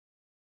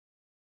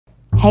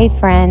Hey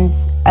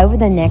friends, over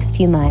the next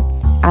few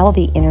months, I will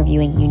be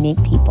interviewing unique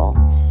people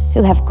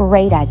who have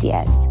great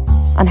ideas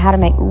on how to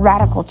make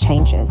radical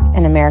changes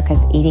in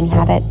America's eating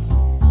habits,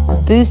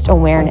 boost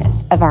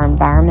awareness of our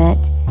environment,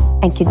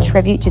 and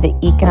contribute to the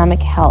economic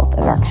health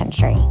of our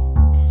country.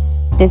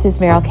 This is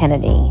Meryl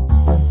Kennedy,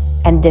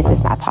 and this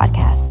is my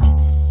podcast.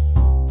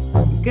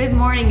 Good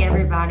morning,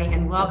 everybody,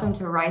 and welcome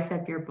to Rice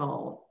Up Your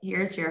Bowl.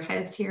 Here's your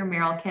host here,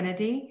 Meryl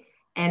Kennedy,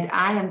 and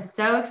I am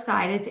so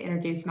excited to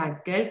introduce my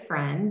good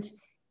friend,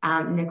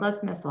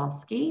 Nicholas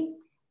Maslowski,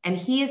 and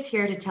he is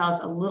here to tell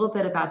us a little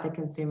bit about the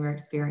consumer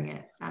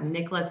experience.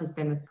 Nicholas has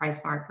been with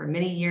PriceSmart for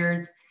many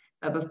years,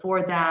 but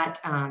before that,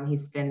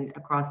 he's been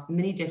across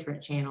many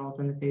different channels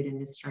in the food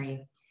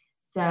industry.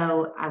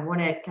 So I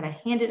want to kind of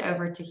hand it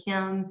over to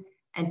him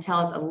and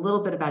tell us a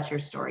little bit about your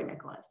story,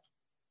 Nicholas.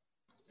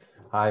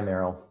 Hi,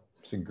 Meryl.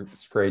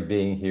 It's great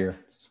being here.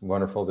 It's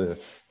wonderful to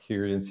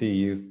hear and see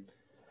you.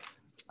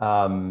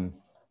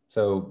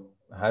 So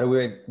how do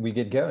we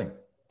get going?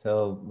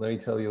 Let me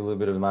tell you a little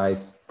bit of my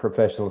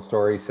professional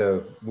story.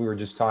 So we were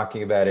just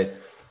talking about it.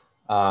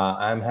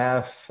 I'm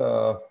half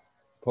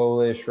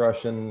Polish,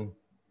 Russian,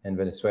 and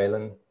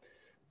Venezuelan.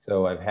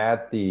 So I've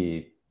had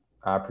the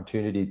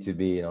opportunity to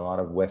be in a lot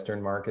of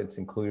Western markets,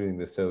 including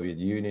the Soviet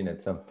Union at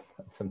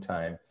some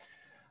time.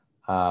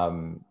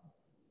 And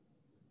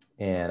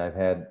I've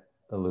had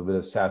a little bit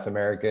of South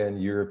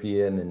American,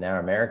 European, and now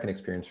American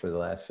experience for the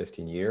last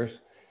 15 years.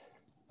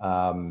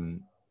 I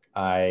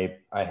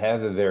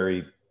have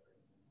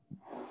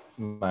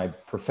my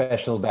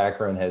professional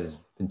background has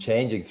been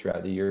changing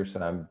throughout the years,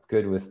 and I'm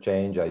good with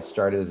change. I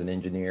started as an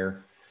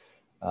engineer,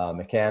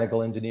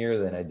 mechanical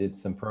engineer. Then I did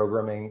some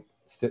programming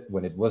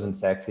when it wasn't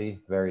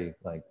sexy, I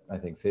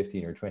think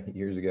 15 or 20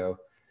 years ago.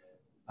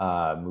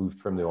 Moved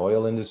from the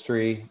oil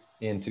industry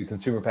into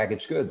consumer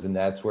packaged goods, and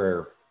that's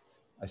where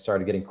I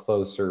started getting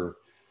closer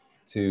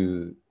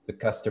to the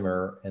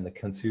customer and the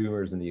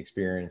consumers and the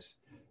experience.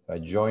 I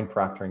joined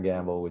Procter &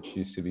 Gamble, which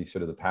used to be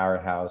sort of the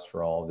powerhouse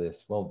for all of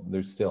this. Well,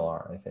 there still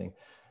are, I think,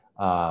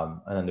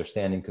 and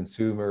understanding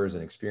consumers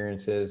and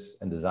experiences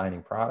and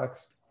designing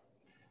products.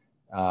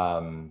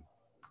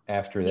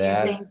 After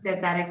that, do you think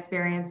that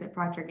experience at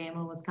Procter &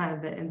 Gamble was kind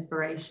of the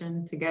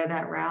inspiration to go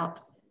that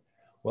route?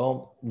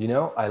 Well,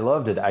 I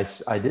loved it.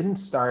 I didn't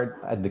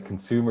start at the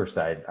consumer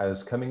side. I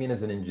was coming in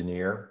as an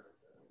engineer.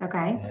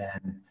 Okay.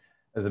 And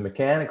as a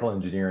mechanical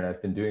engineer, and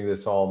I've been doing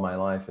this all my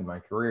life in my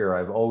career,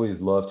 I've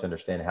always loved to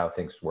understand how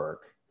things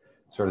work,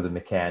 sort of the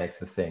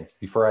mechanics of things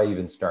before I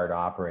even start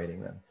operating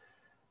them.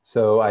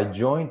 So I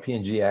joined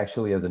P&G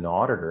actually as an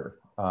auditor,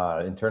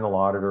 internal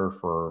auditor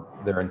for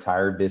their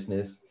entire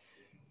business.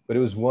 But it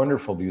was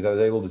wonderful because I was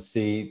able to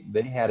see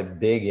they had a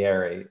big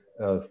array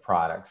of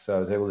products. So I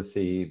was able to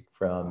see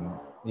from,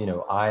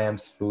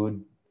 IAM's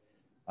food,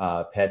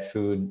 pet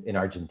food in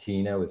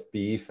Argentina with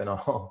beef and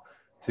all,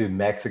 to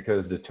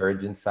Mexico's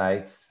detergent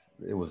sites.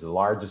 It was the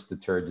largest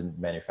detergent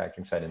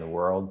manufacturing site in the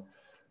world.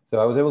 So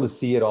I was able to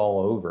see it all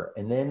over.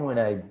 And then when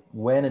I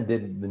went and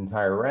did the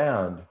entire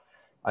round,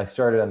 I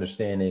started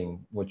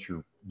understanding where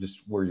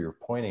you're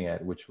pointing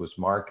at, which was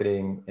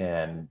marketing,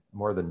 and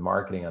more than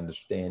marketing,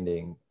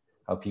 understanding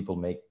how people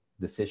make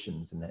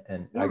decisions.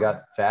 And yeah. I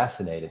got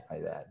fascinated by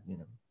that,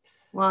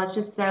 Well, it's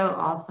just so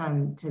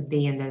awesome to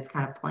be in those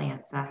kind of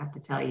plants. I have to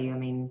tell you, I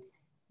mean,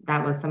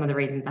 that was some of the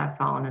reasons I've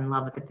fallen in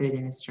love with the food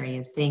industry,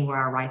 is seeing where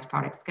our rice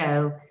products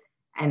go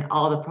and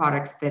all the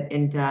products that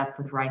end up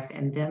with rice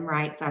in them,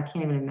 right? So I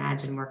can't even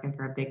imagine working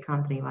for a big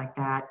company like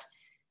that,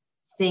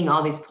 seeing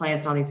all these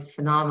plants and all these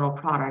phenomenal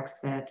products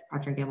that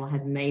Procter & Gamble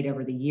has made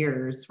over the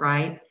years,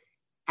 right?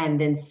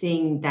 And then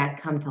seeing that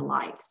come to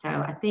life. So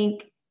I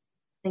think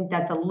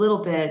that's a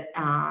little bit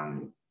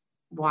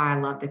why I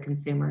love the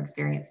consumer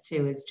experience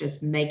too, is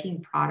just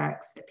making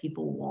products that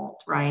people want,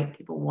 right?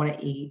 People want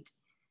to eat.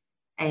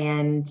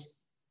 And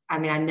I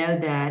mean, I know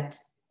that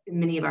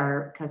many of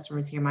our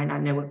customers here might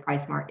not know what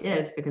PriceSmart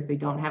is because we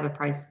don't have a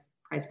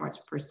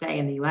PriceSmart per se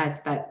in the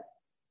US, but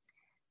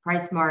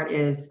PriceSmart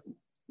is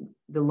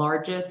the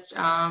largest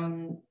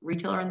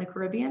retailer in the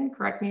Caribbean,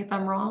 correct me if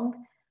I'm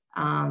wrong.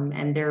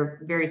 And they're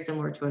very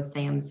similar to a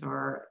Sam's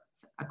or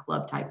a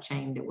club type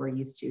chain that we're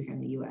used to here in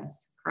the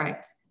US,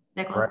 correct,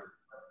 Nicholas? Right.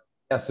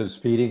 Yeah, so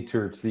speeding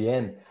towards the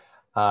end,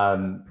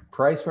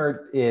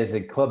 PriceSmart is a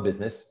club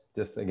business.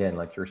 Just again,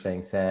 like you're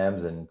saying,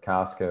 Sam's and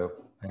Costco.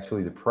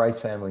 Actually, the Price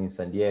family in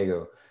San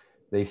Diego,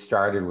 they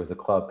started with a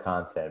club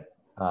concept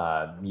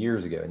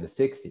years ago in the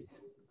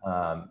 60s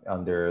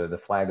under the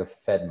flag of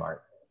FedMart.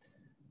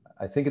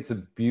 I think it's a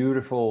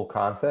beautiful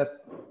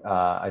concept.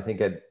 I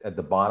think at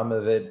the bottom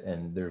of it,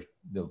 and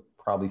they'll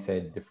probably say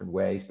it different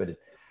ways, but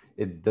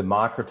it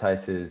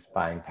democratizes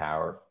buying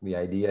power. The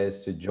idea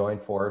is to join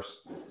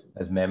force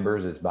as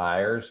members, as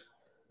buyers,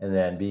 and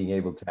then being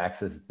able to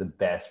access the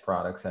best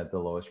products at the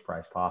lowest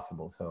price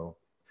possible. So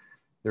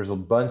there's a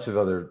bunch of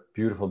other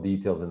beautiful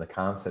details in the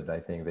concept I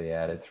think they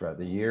added throughout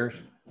the years.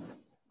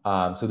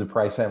 So the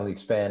Price family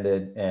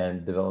expanded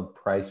and developed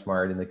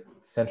PriceSmart in the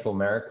Central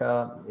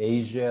America,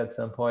 Asia at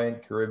some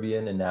point,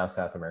 Caribbean, and now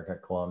South America,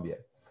 Colombia.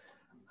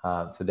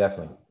 So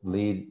definitely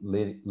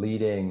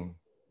leading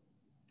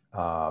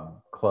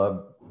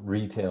club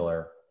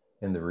retailer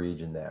in the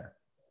region there.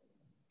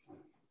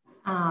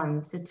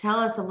 So tell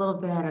us a little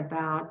bit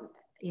about,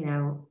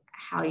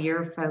 how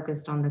you're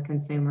focused on the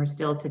consumer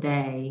still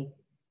today,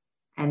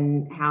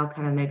 and how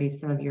kind of maybe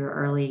some of your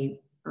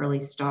early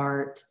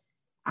start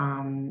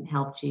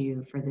helped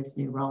you for this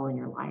new role in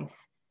your life.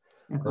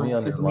 Let me Because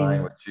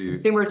underline what you.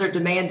 consumers are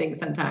demanding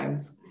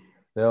sometimes.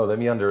 No, let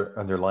me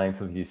underline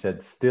something you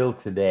said. Still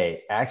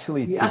today,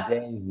 actually, Yeah.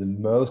 today is the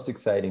most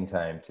exciting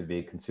time to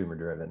be consumer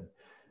driven,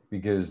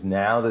 because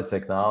now the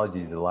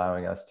technology is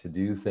allowing us to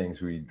do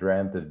things we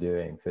dreamt of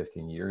doing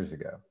 15 years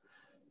ago.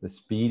 The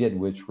speed at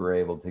which we're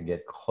able to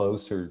get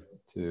closer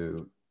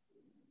to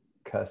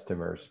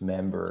customers,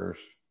 members,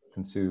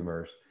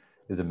 consumers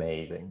is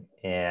amazing.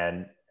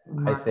 And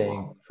I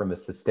think from a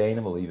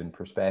sustainable even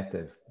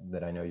perspective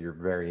that I know you're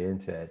very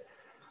into it,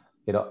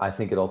 I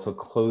think it also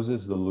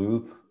closes the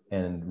loop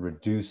and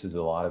reduces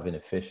a lot of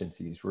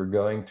inefficiencies. We're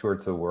going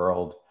towards a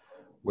world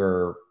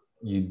where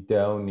you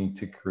don't need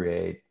to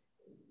create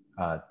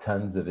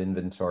tons of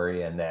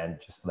inventory and then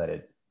just let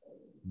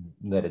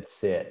it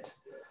sit.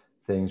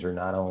 Things are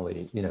not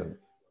only,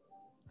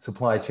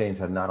 supply chains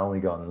have not only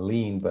gone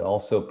lean, but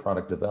also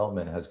product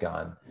development has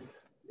gone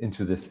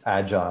into this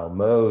agile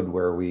mode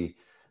where we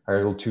are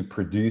able to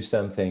produce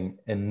something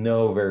and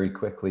know very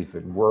quickly if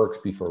it works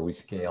before we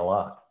scale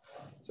up.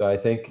 So I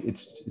think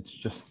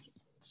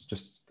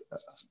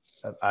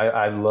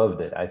I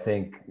loved it. I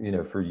think,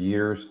 for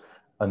years,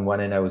 on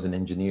one end I was an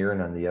engineer,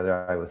 and on the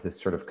other I was this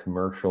sort of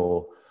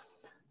commercial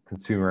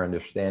consumer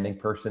understanding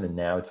person, and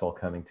now it's all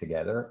coming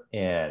together.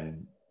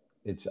 And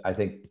I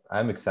think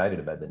I'm excited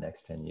about the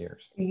next 10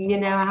 years.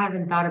 I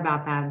haven't thought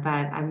about that,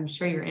 but I'm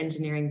sure your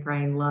engineering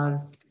brain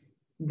loves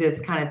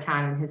this kind of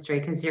time in history,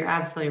 because you're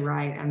absolutely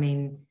right.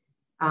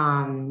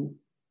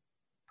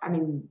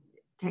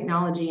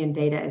 Technology and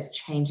data is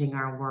changing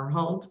our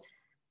world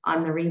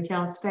on the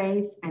retail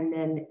space, and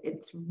then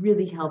it's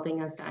really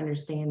helping us to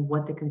understand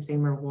what the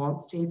consumer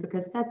wants to,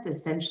 because that's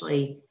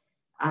essentially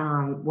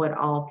what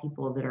all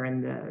people that are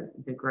in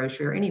the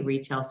grocery or any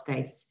retail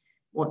space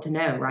want to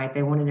know, right?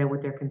 They want to know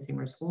what their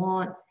consumers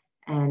want,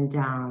 and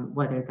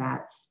whether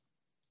that's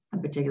a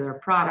particular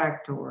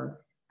product or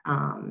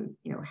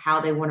how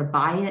they want to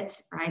buy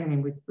it, right?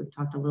 We've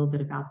talked a little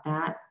bit about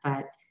that,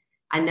 but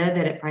I know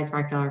that at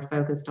PriceSmart y'all are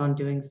focused on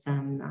doing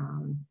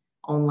some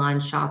online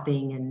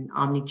shopping and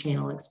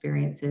omni-channel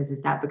experiences.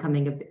 Is that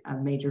becoming a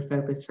major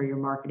focus for your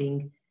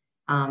marketing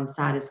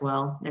side as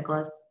well,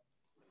 Nicholas?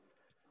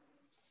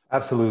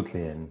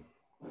 Absolutely, and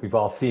we've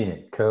all seen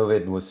it.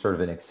 COVID was sort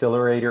of an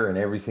accelerator, and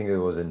everything that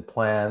was in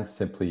plans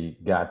simply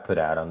got put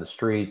out on the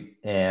street.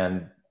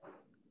 And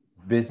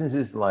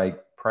businesses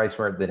like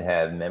PriceSmart that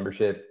have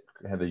membership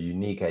have a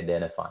unique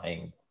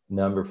identifying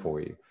number for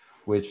you,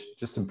 which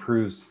just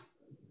improves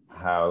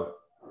how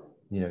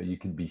you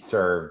could be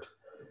served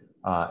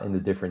in the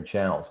different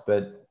channels.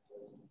 But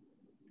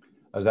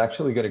I was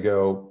actually going to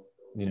go,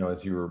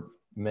 as you were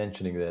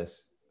mentioning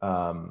this,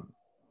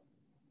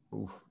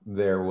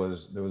 there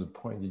was a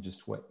point you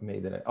just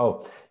made that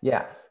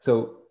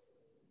so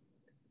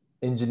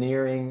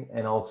engineering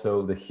and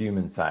also the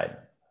human side.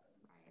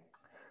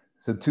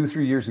 So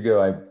 2-3 years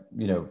ago, I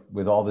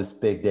with all this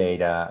big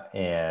data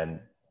and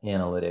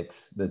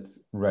analytics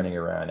that's running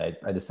around,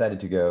 I decided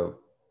to go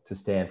to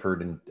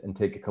Stanford and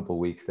take a couple of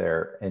weeks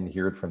there and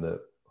hear it from the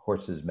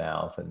horse's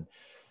mouth. And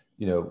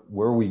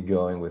where are we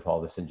going with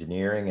all this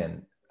engineering,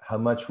 and how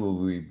much will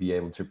we be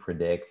able to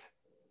predict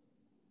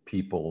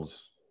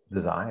people's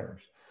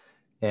desires?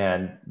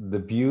 And the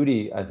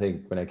beauty, I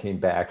think, when I came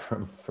back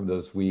from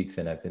those weeks,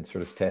 and I've been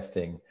sort of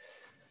testing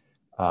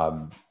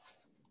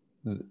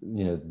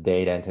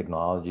data and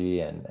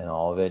technology and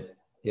all of it,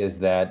 is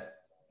that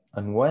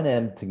on one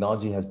end,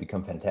 technology has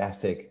become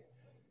fantastic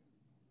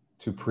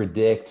to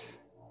predict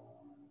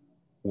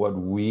what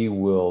we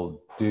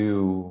will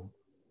do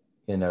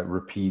in a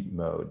repeat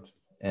mode.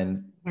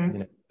 And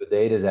the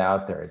data is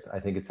out there. I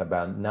think it's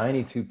about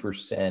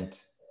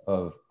 92%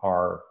 of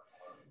our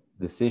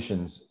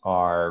decisions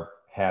are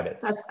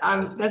habits.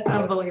 That's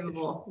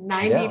unbelievable.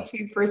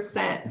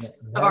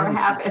 92% of our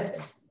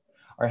habits.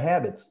 Our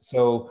habits.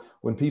 So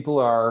when people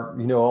are,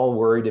 all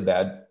worried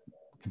about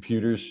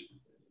computers,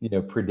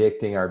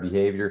 predicting our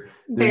behavior,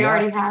 they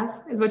already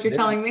have, is what you're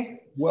telling me?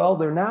 Well,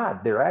 they're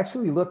not. They're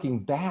actually looking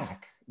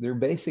back. They're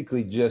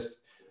basically just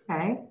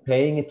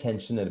paying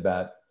attention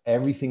about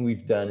everything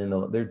we've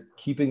done. They're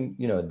keeping,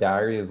 a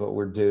diary of what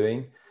we're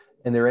doing.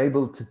 And they're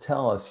able to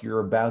tell us, you're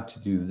about to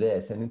do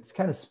this. And it's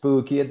kind of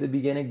spooky at the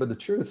beginning, but the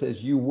truth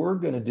is you were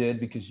going to do it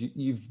because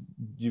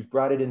you've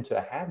brought it into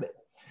a habit,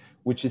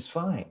 which is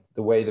fine.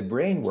 The way the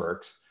brain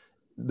works,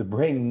 the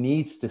brain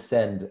needs to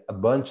send a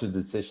bunch of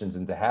decisions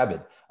into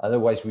habit.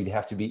 Otherwise, we'd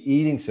have to be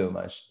eating so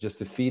much just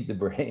to feed the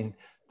brain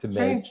to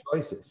make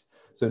choices.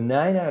 So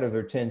 9 out of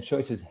our 10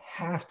 choices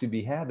have to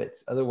be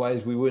habits.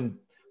 Otherwise,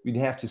 we'd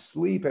have to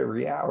sleep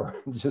every hour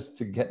just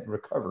to get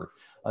recovered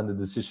on the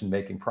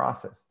decision-making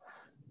process.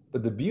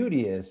 But the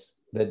beauty is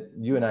that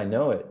you and I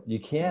know it. You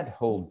can't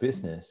hold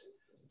business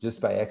just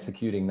by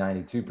executing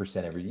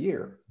 92% every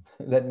year.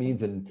 That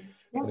means in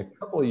a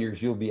couple of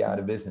years, you'll be out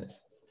of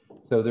business.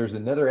 So there's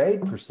another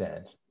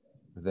 8%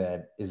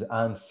 that is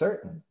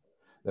uncertain,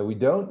 that we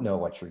don't know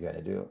what you're going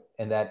to do.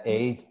 And that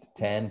 8,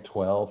 10,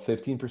 12,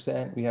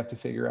 15% we have to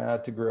figure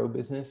out to grow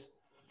business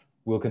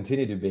will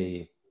continue to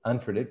be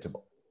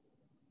unpredictable.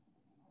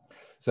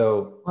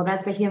 So, well,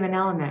 that's the human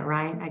element,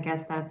 right? I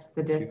guess that's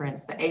the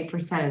difference. The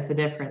 8% is the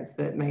difference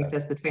that makes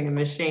us between a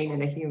machine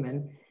and a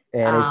human.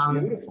 And it's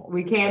beautiful.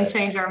 We can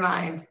change our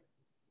mind.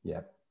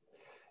 Yeah.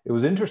 It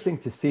was interesting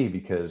to see,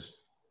 because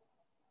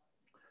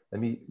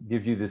let me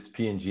give you this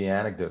P&G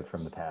anecdote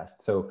from the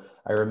past. So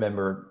I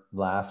remember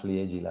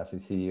Lafley, A.G.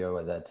 Lafley, CEO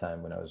at that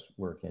time when I was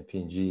working at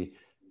P&G,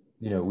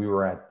 you know, we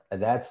were at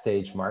that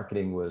stage,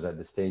 marketing was at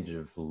the stage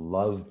of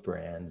love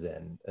brands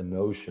and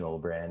emotional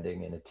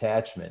branding and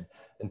attachment,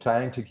 and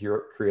trying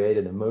to create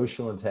an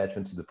emotional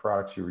attachment to the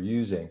products you were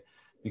using,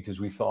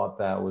 because we thought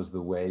that was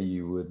the way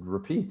you would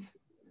repeat.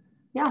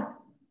 Yeah.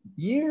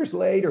 Years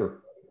later,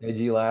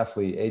 A.G.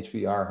 Lafley,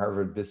 HBR,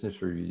 Harvard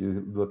Business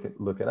Review,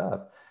 look it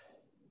up.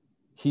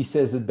 He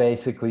says it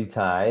basically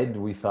tied.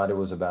 We thought it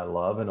was about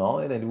love and all,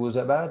 and it was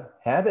about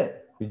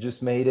habit. We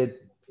just made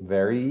it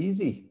very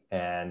easy,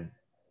 and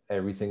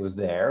everything was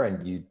there,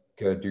 and you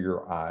go to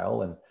your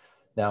aisle. And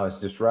now, as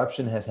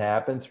disruption has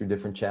happened through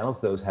different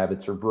channels, those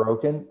habits are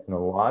broken, and a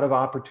lot of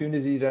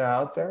opportunities are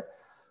out there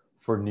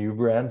for new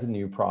brands and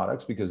new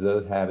products, because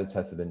those habits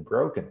have been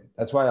broken.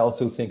 That's why I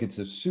also think it's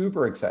a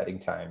super exciting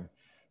time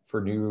for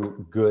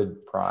new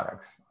good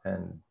products.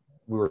 And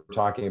we were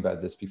talking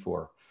about this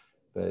before,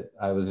 but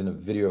I was in a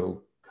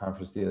video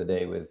conference the other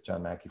day with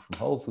John Mackey from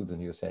Whole Foods, and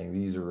he was saying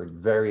these are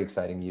very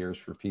exciting years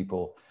for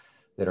people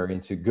that are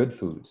into good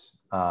foods.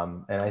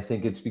 And I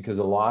think it's because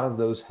a lot of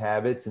those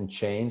habits and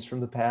chains from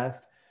the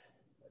past,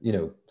 you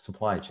know,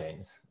 supply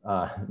chains,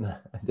 I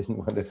didn't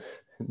want to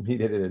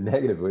mean it in a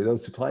negative way.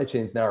 Those supply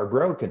chains now are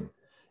broken,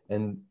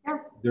 and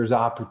there's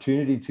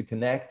opportunity to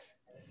connect.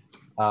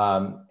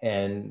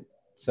 And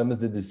some of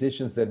the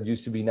decisions that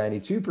used to be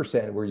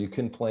 92% where you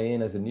can play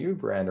in as a new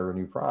brand or a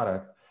new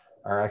product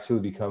are actually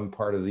become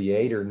part of the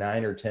 8 or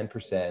 9 or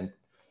 10%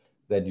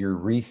 that you're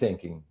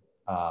rethinking.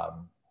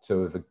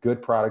 So if a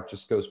good product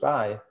just goes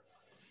by,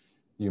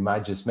 you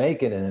might just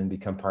make it and then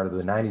become part of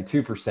the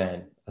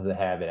 92% of the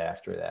habit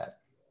after that.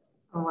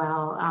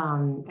 Well,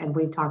 and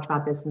we've talked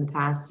about this in the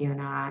past, you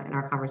and I, in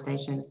our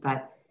conversations,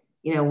 but,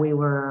 you know, we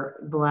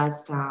were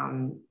blessed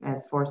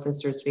as Four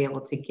Sisters to be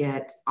able to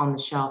get on the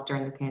shelf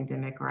during the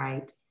pandemic,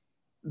 right?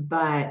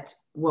 But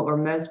what we're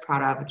most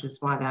proud of, which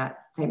is why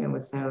that statement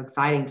was so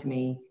exciting to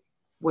me,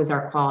 was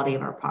our quality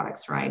of our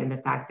products, right? And the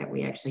fact that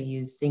we actually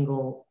use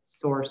single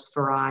source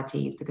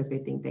varieties because we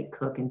think they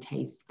cook and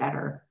taste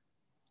better.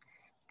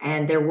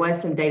 And there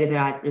was some data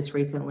that I just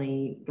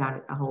recently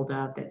got a hold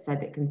of that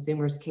said that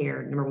consumers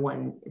care, number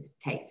one, is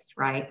taste,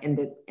 right? In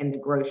the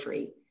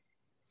grocery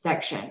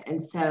section.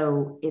 And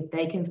so if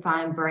they can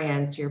find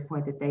brands, to your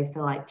point, that they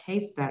feel like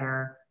taste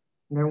better,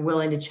 and they're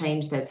willing to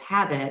change those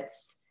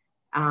habits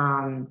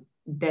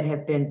that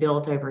have been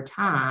built over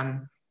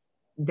time,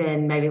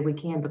 then maybe we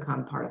can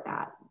become part of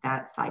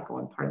that cycle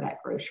and part of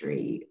that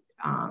grocery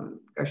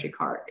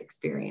cart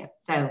experience.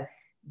 So,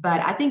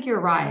 but I think you're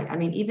right. I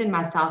mean, even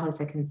myself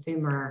as a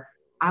consumer,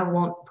 I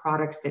want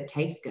products that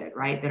taste good,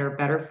 right? That are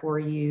better for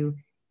you,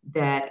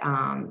 that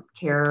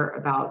care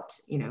about,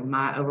 you know,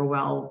 my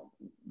overall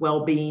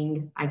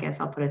well-being, I guess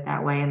I'll put it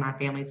that way, and my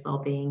family's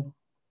well-being.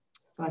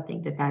 So I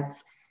think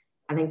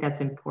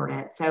that's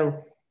important.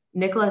 So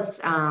Nicholas,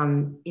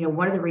 you know,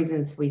 one of the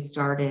reasons we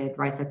started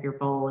Rice Up Your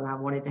Bowl, and I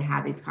wanted to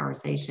have these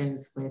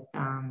conversations with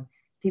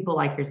people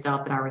like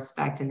yourself that I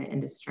respect in the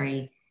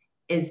industry,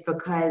 is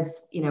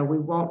because, you know, we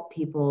want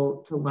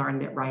people to learn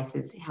that rice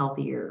is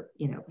healthier,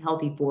 you know,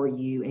 healthy for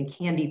you, and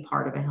can be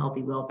part of a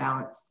healthy,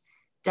 well-balanced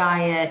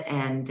diet,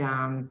 and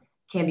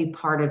can be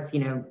part of, you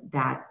know,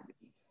 that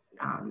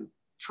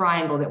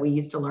triangle that we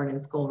used to learn in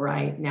school,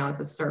 right? Now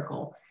it's a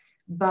circle.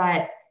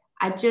 But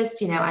I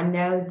just, you know, I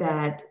know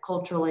that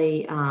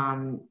culturally,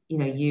 you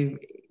know,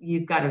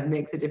 you've got a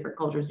mix of different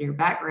cultures in your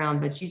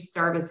background, but you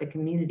service a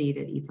community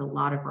that eats a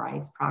lot of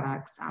rice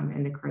products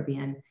in the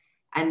Caribbean.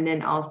 And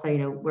then also, you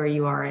know, where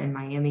you are in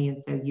Miami.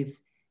 And so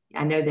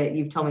I know that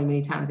you've told me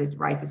many times that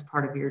rice is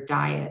part of your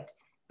diet,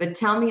 but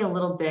tell me a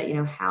little bit, you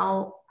know,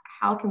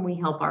 how can we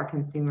help our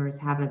consumers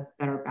have a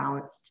better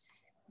balanced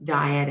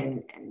diet?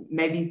 And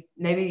maybe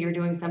you're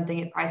doing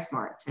something at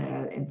PriceSmart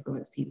to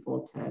influence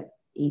people to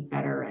eat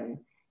better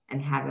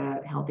and have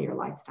a healthier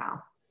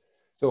lifestyle.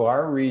 So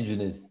our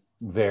region is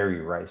very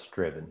rice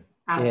driven.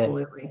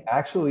 Absolutely. And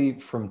actually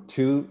from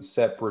two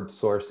separate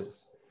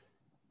sources.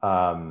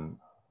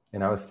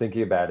 And I was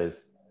thinking about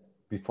this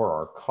before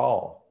our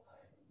call.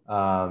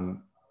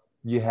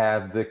 You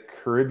have the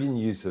Caribbean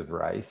use of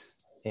rice,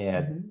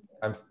 and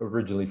I'm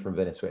originally from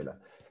Venezuela.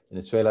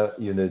 Venezuela,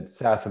 you know,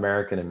 South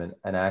American,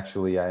 and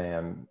actually I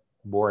am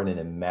born in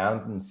a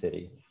mountain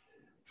city.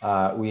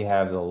 We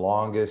have the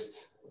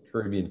longest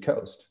Caribbean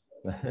coast.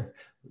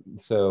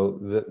 So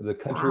the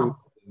country with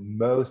the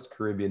most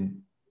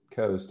Caribbean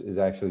coast is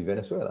actually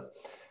Venezuela.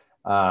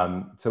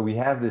 So we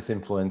have this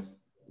influence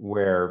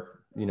where,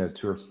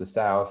 towards the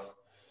south,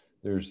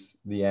 there's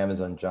the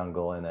Amazon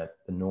jungle, and at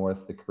the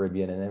north, the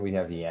Caribbean, and then we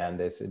have the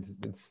Andes.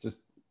 It's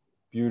just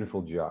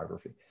beautiful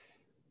geography.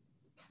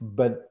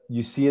 But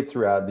you see it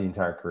throughout the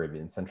entire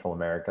Caribbean, Central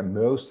America.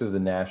 Most of the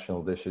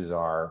national dishes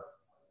are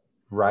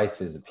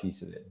rice is a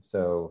piece of it.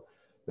 So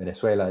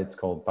Venezuela, it's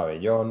called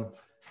pabellón,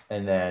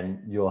 and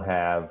then you'll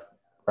have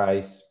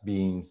rice,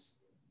 beans,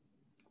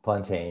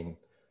 plantain,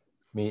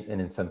 meat,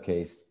 and in some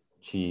case,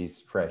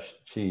 cheese, fresh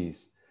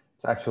cheese.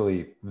 It's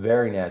actually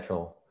very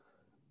natural.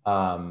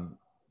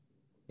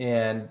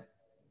 And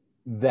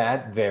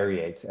that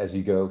varies as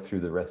you go through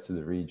the rest of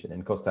the region.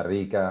 In Costa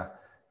Rica,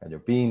 Gallo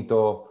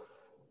Pinto,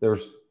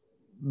 there's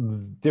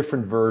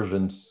different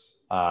versions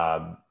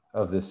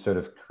of this sort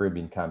of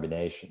Caribbean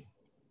combination.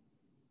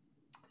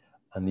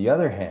 On the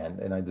other hand,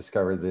 and I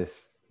discovered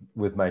this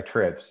with my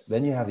trips,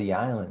 then you have the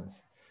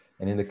islands.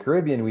 And in the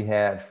Caribbean, we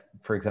have,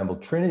 for example,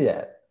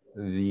 Trinidad,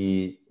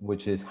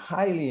 which is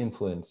highly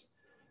influenced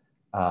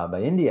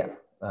by India.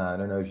 I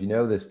don't know if you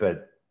know this,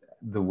 but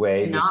the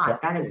way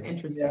that is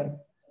interesting.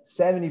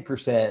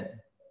 70%,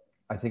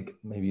 I think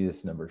maybe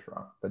this number's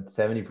wrong, but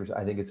 70%,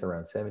 I think it's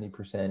around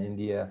 70%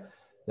 India,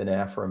 then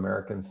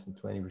Afro-Americans,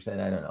 20%,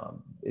 I don't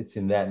know. It's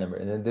in that number.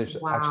 And then there's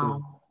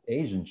actually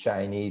Asian,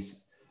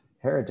 Chinese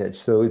heritage.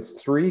 So it's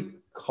three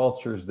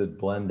cultures that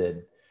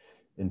blended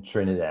in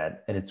Trinidad,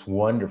 and it's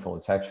wonderful.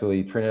 It's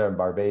actually Trinidad and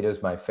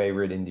Barbados, my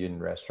favorite Indian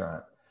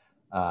restaurant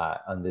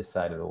on this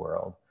side of the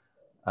world.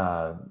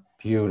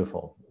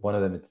 Beautiful. One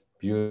of them, it's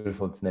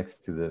beautiful. It's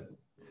next to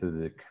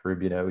the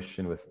Caribbean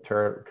Ocean with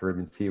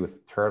Caribbean Sea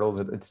with turtles.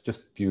 It's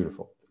just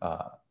beautiful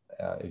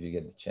if you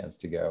get the chance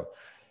to go.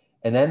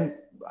 And then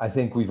I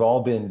think we've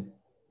all been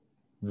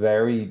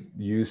very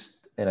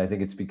used, and I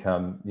think it's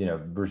become,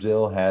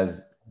 Brazil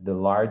has the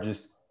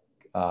largest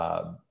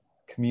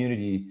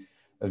community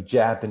of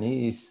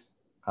Japanese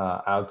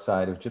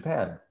outside of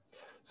Japan.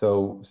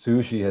 So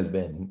sushi has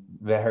been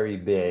very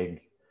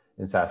big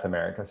in South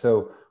America.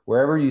 So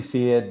wherever you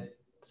see it,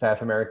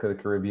 South America, the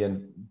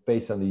Caribbean,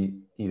 based on the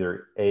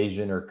either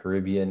Asian or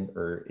Caribbean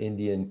or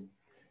Indian,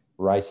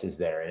 rice is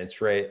there. And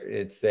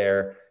it's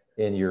there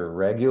in your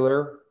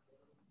regular.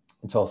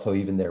 It's also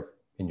even there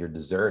in your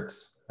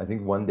desserts. I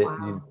think one day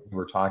you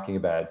were talking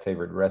about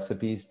favorite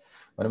recipes.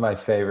 One of my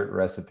favorite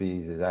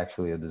recipes is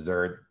actually a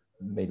dessert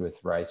made with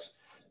rice.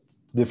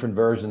 Different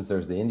versions.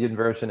 There's the Indian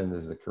version and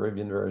there's the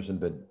Caribbean version,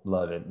 but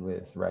love it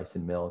with rice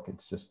and milk.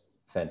 It's just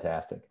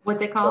fantastic.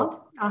 What's it called?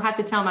 I'll have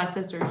to tell my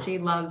sister. She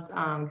loves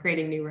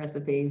creating new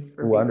recipes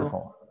for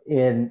wonderful people.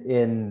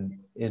 In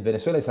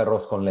Venezuela, it's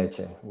arroz con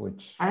leche,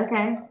 which I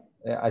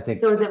think.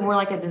 So is it more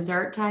like a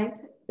dessert type?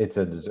 It's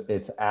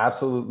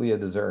absolutely a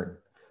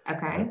dessert.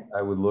 Okay.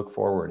 I would look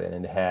forward,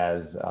 and it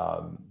has.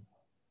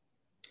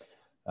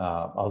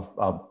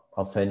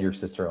 I'll send your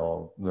sister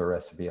the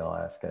recipe. I'll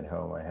ask at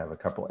home. I have a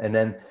couple, and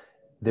then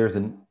there's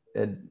an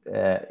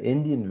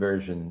Indian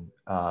version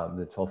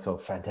that's also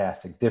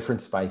fantastic.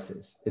 Different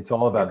spices. It's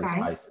all about the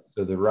spices.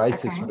 So the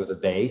rice is sort of the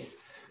base.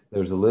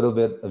 There's a little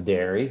bit of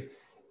dairy,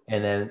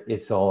 and then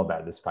it's all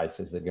about the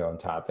spices that go on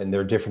top. And there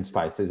are different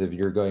spices if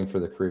you're going for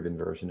the Caribbean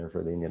version or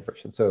for the Indian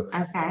version. So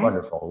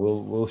wonderful.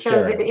 We'll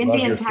share. So the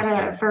Indians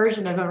have a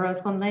version of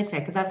arroz con leche,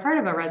 because I've heard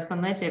of arroz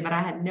con leche, but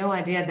I had no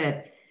idea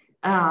that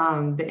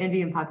the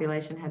Indian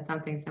population had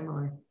something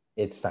similar.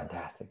 It's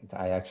fantastic.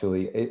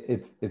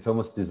 It's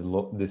almost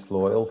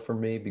disloyal for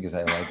me because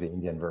I like the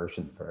Indian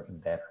version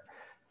better.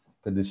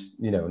 But this,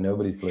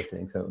 nobody's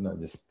listening, so no,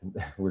 just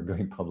we're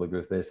going public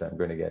with this. I'm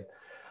going to get.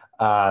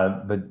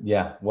 But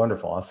yeah,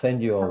 wonderful. I'll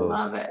send you all those.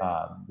 Love it.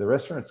 The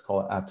restaurant's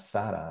called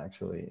Apsara,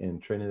 actually, in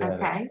Trinidad and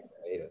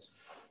Barbados.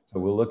 So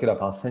we'll look it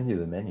up. I'll send you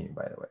the menu,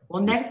 by the way.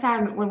 Well, next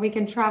time when we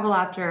can travel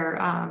after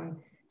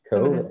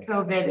some of this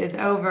COVID is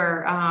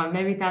over,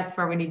 maybe that's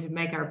where we need to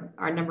make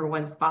our number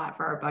one spot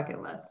for our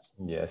bucket list.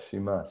 Yes, you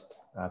must.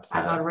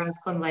 Absolutely. Arroz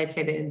con leche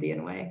the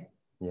Indian way.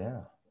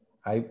 Yeah.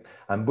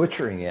 I'm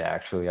butchering it,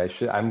 actually.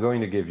 I'm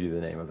going to give you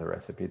the name of the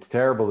recipe. It's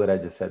terrible that I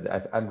just said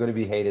that. I'm going to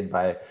be hated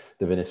by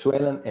the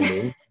Venezuelan and the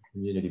Indian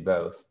community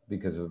both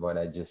because of what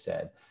I just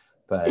said.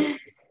 But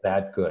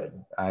that good.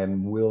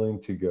 I'm willing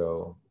to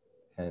go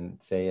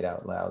and say it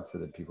out loud so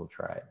that people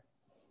try it.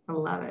 I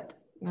love it.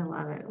 I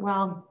love it.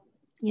 Well,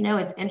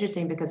 it's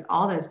interesting because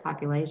all those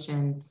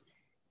populations,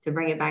 to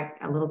bring it back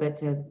a little bit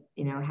to,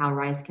 how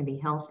rice can be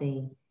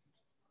healthy,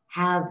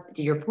 have,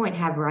 to your point,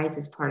 have rice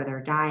as part of their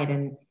diet.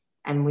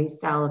 And we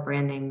sell a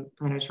brand name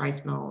Planters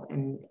Rice Mill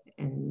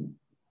in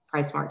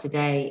PriceSmart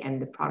today,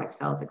 and the product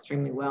sells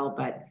extremely well,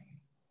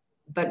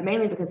 but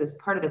mainly because it's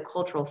part of the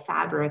cultural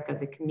fabric of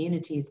the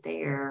communities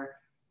there.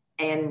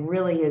 And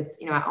really is,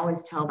 I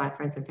always tell my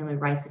friends and family,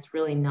 rice is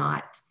really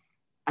not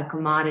a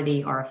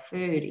commodity or a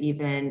food.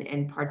 Even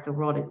in parts of the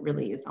world, it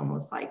really is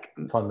almost like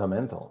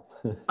fundamental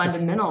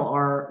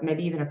or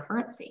maybe even a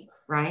currency,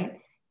 right?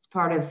 It's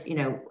part of,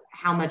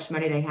 how much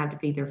money they have to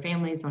feed their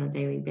families on a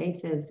daily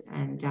basis.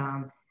 And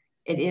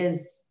it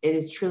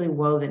is truly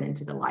woven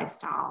into the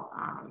lifestyle.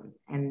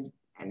 And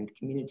and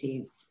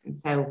communities. And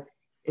so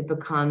it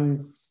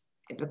becomes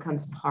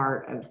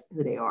part of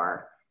who they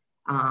are.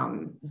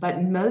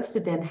 But most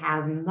of them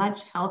have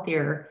much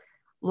healthier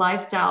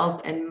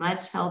lifestyles and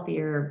much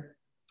healthier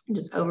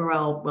just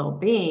overall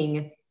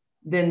well-being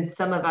than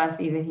some of us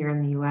even here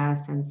in the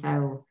US. And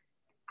so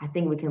I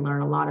think we can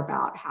learn a lot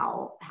about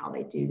how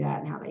they do that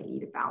and how they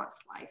eat a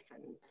balanced life.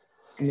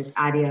 And this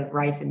idea of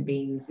rice and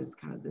beans is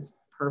kind of this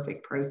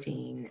perfect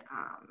protein.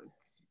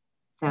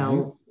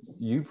 So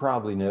you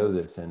probably know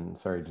this, and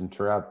sorry to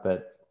interrupt,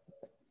 but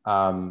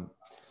I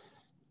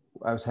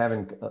was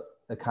having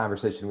a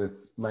conversation with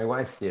my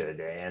wife the other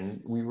day,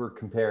 and we were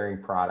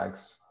comparing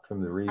products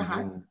from the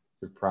region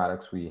to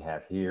products we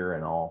have here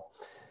and all.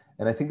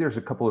 And I think there's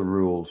a couple of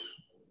rules,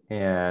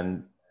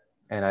 and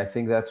I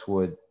think that's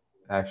what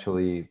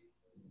actually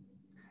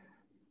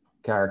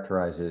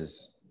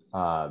characterizes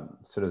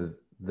sort of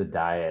the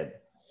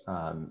diet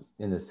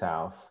in the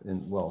South,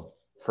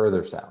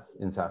 further south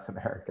in South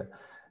America.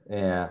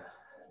 And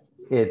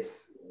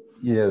it's,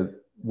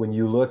 when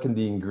you look at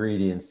the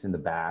ingredients in the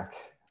back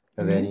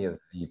of any of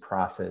the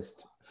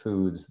processed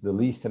foods, the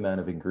least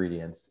amount of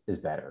ingredients is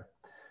better.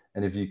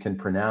 And if you can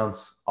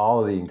pronounce all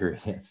of the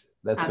ingredients,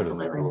 that's sort of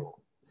the rule.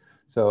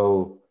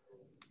 So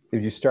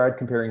if you start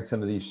comparing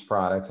some of these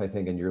products, I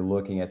think, and you're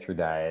looking at your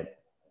diet,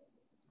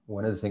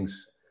 one of the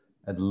things,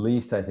 at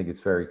least I think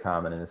it's very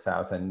common in the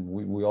South, and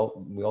we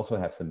also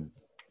have some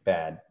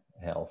bad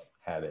health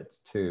habits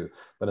too.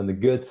 But on the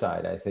good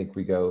side, I think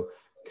we go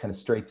kind of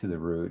straight to the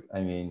root.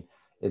 I mean,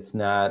 it's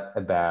not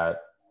about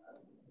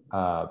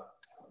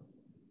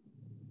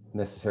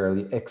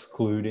necessarily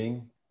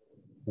excluding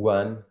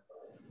one,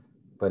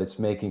 but it's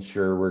making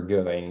sure we're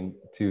going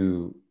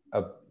to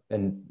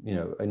an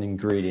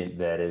ingredient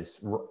that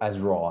is as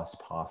raw as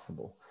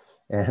possible.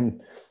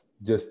 And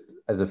just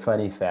as a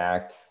funny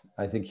fact,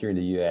 I think here in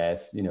the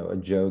US, a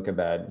joke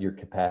about your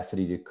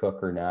capacity to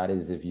cook or not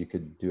is if you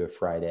could do a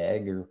fried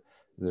egg, or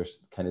there's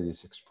kind of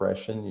this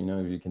expression,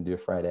 if you can do a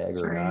fried egg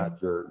or not,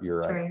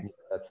 you're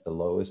that's the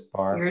lowest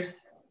bar.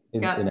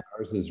 In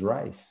ours is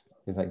rice.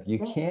 It's like, you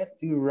can't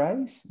do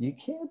rice. You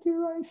can't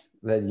do rice.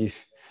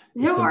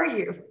 Who are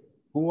you?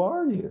 Who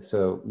are you?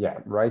 So yeah,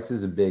 rice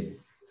is a big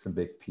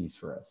piece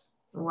for us.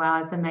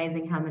 Wow, it's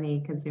amazing how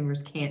many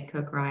consumers can't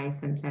cook rice.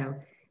 And so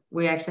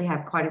we actually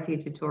have quite a few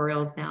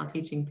tutorials now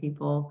teaching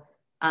people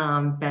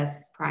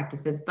best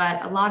practices,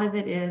 but a lot of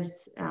it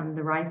is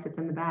the rice that's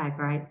in the bag,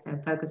 right? So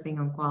focusing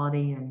on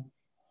quality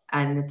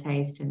and the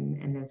taste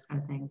and those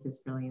kind of things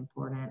is really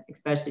important,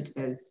 especially to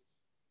those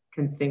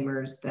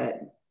consumers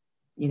that,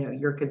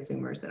 your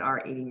consumers that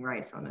are eating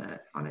rice on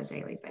a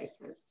daily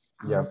basis.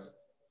 Yep.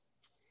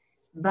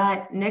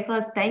 But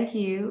Nicholas, thank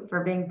you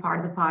for being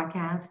part of the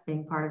podcast,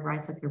 being part of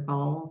Rice Up Your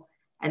Bowl.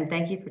 And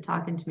thank you for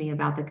talking to me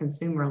about the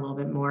consumer a little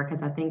bit more,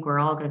 because I think we're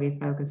all going to be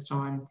focused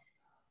on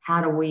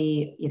how do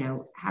we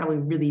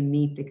really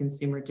meet the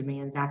consumer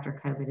demands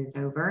after COVID is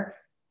over,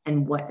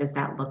 and what does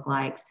that look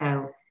like?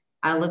 So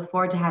I look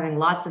forward to having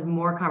lots of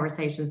more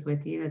conversations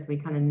with you as we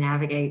kind of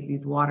navigate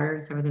these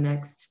waters over the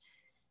next,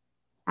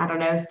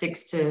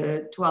 6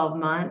 to 12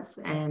 months.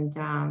 And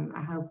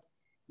I hope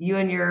you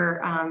and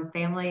your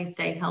family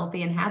stay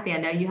healthy and happy. I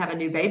know you have a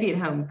new baby at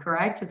home,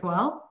 correct, as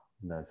well?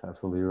 That's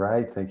absolutely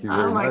right. Thank you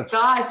very much. Oh my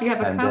gosh, you have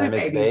a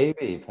COVID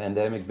baby.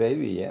 Pandemic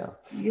baby, yeah.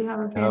 You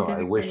have a pandemic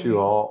baby. I wish you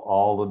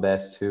all the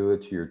best to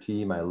your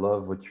team. I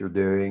love what you're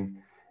doing.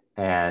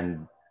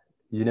 And,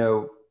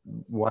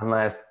 one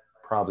last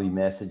probably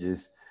message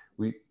is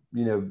we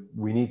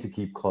need to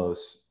keep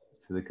close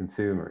to the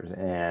consumers.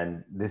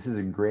 And this is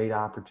a great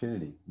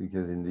opportunity,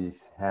 because in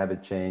these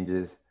habit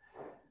changes,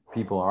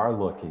 people are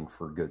looking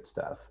for good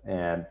stuff.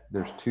 And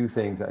there's two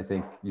things I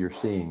think you're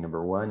seeing.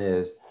 Number one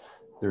is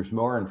there's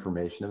more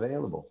information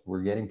available.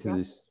 We're getting to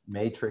this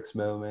matrix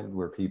moment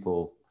where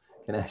people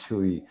can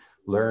actually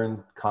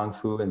learn Kung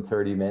Fu in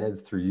 30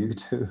 minutes through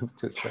YouTube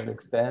to a certain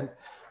extent.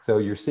 So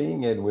you're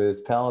seeing it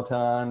with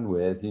Peloton,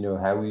 with,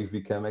 how we've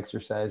become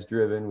exercise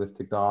driven with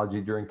technology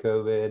during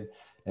COVID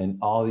and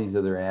all these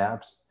other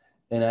apps.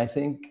 And I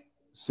think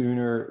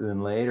sooner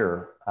than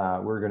later,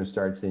 we're going to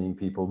start seeing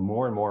people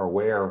more and more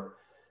aware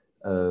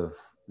of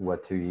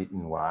what to eat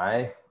and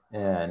why,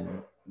 and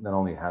not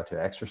only how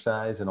to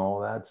exercise and all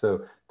that.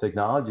 So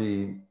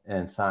technology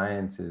and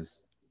science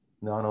is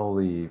not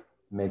only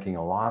making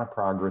a lot of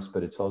progress,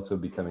 but it's also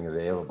becoming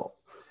available.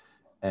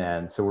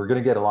 And so we're going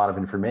to get a lot of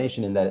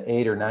information in that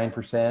 8 or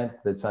 9%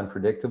 that's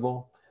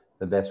unpredictable.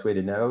 The best way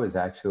to know is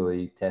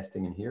actually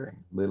testing and hearing.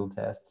 Little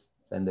tests,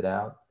 send it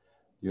out.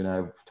 You and I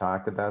have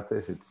talked about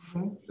this. It's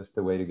just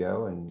the way to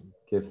go, and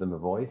give them a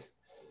voice.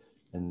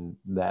 And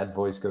that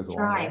voice goes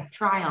along.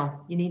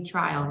 Trial. You need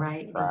trial,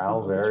 right?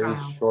 Trial, very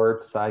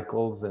short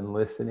cycles, and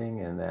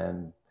listening, and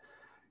then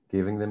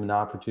giving them an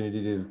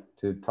opportunity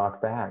to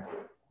talk back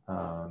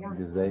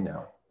because they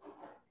know.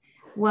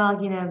 Well,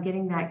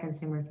 getting that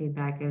consumer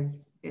feedback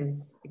is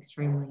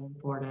extremely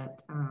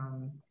important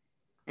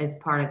as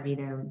part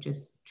of,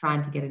 just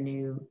trying to get a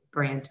new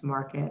brand to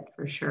market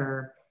for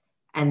sure.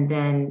 And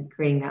then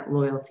creating that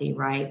loyalty,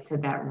 right? So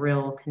that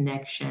real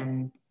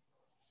connection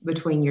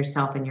between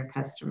yourself and your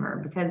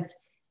customer, because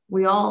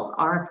we all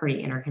are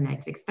pretty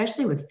interconnected,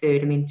 especially with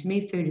food. I mean, to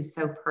me, food is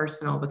so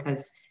personal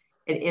because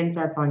it ends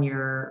up on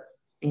your,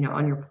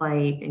 on your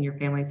plate in your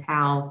family's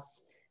house.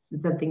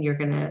 It's something you're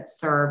going to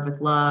serve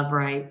with love,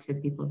 right, to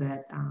people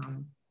that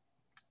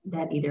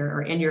that either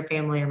are in your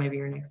family or maybe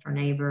your next door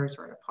neighbors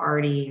or at a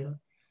party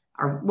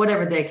or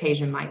whatever the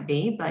occasion might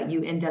be. But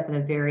you end up in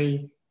a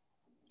very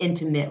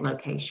intimate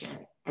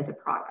location as a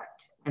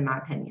product, in my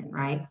opinion,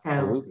 right? So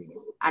Absolutely.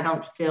 I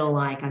don't feel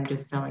like I'm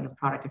just selling a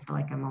product. I feel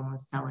like I'm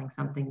almost selling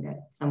something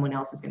that someone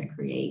else is going to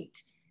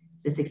create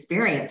this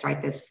experience,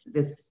 right? This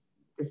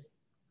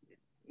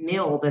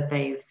meal that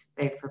they've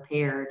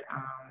prepared.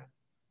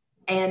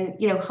 And,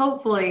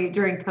 hopefully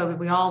during COVID,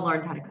 we all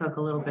learned how to cook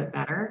a little bit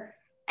better.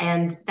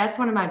 And that's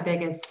one of my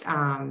biggest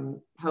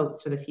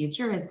hopes for the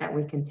future, is that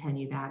we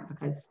continue that,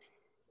 because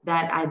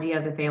that idea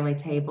of the family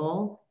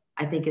table,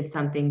 I think, is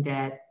something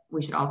that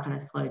we should all kind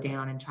of slow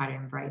down and try to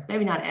embrace.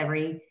 Maybe not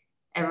every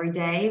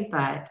day,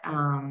 but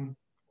on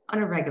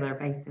a regular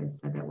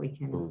basis, so that we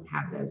can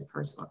have those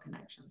personal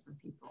connections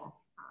with people.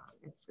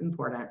 It's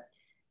important.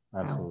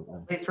 Absolutely.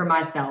 At least for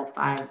myself,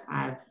 I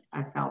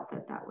felt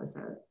that was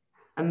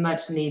a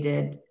much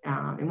needed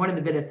and one of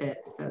the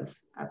benefits of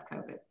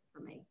COVID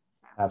for me.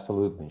 So.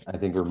 Absolutely. I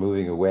think we're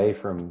moving away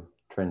from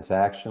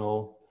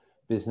transactional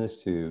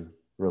business to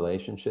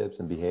relationships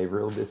and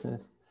behavioral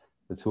business.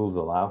 The tools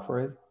allow for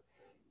it.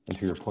 And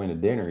to your point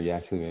of dinner, you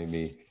actually made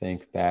me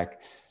think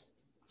back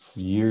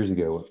years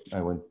ago.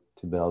 I went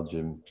to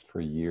Belgium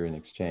for a year in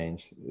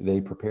exchange. They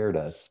prepared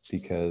us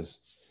because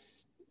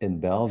in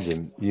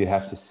Belgium, you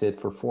have to sit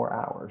for 4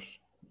 hours.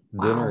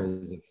 Wow. Dinner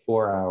is a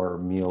 4-hour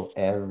meal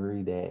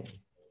every day.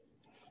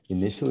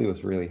 Initially, it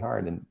was really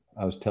hard. And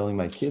I was telling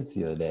my kids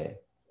the other day,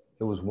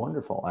 it was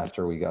wonderful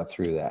after we got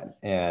through that.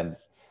 And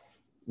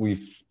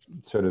we've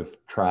sort of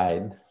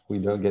tried. We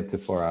don't get to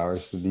 4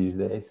 hours these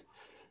days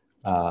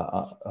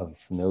of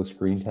no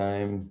screen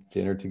time,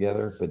 dinner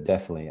together. But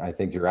definitely, I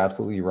think you're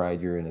absolutely right.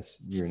 You're in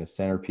a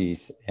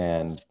centerpiece,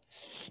 and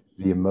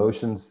the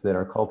emotions that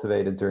are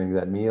cultivated during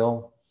that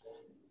meal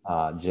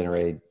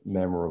generate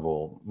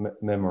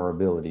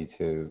memorability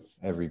to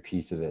every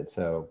piece of it.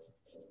 So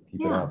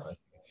keep it up.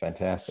 It's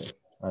fantastic.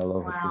 I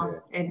love it.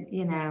 Wow. And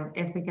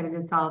if we could have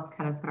just all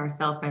kind of put our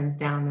cell phones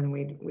down, then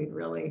we'd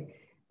really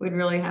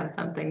have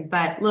something.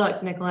 But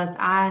look, Nicholas,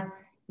 I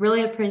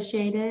really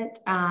appreciate it.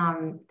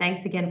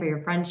 Thanks again for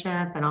your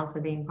friendship and also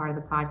being part of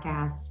the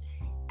podcast.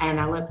 And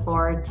I look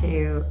forward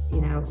to,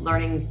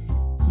 learning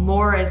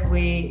more as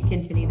we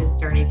continue this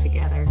journey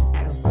together.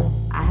 So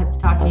I hope to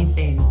talk to you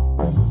soon.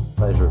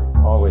 Pleasure.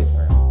 Always,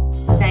 Mary.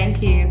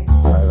 Thank you.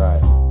 Bye-bye.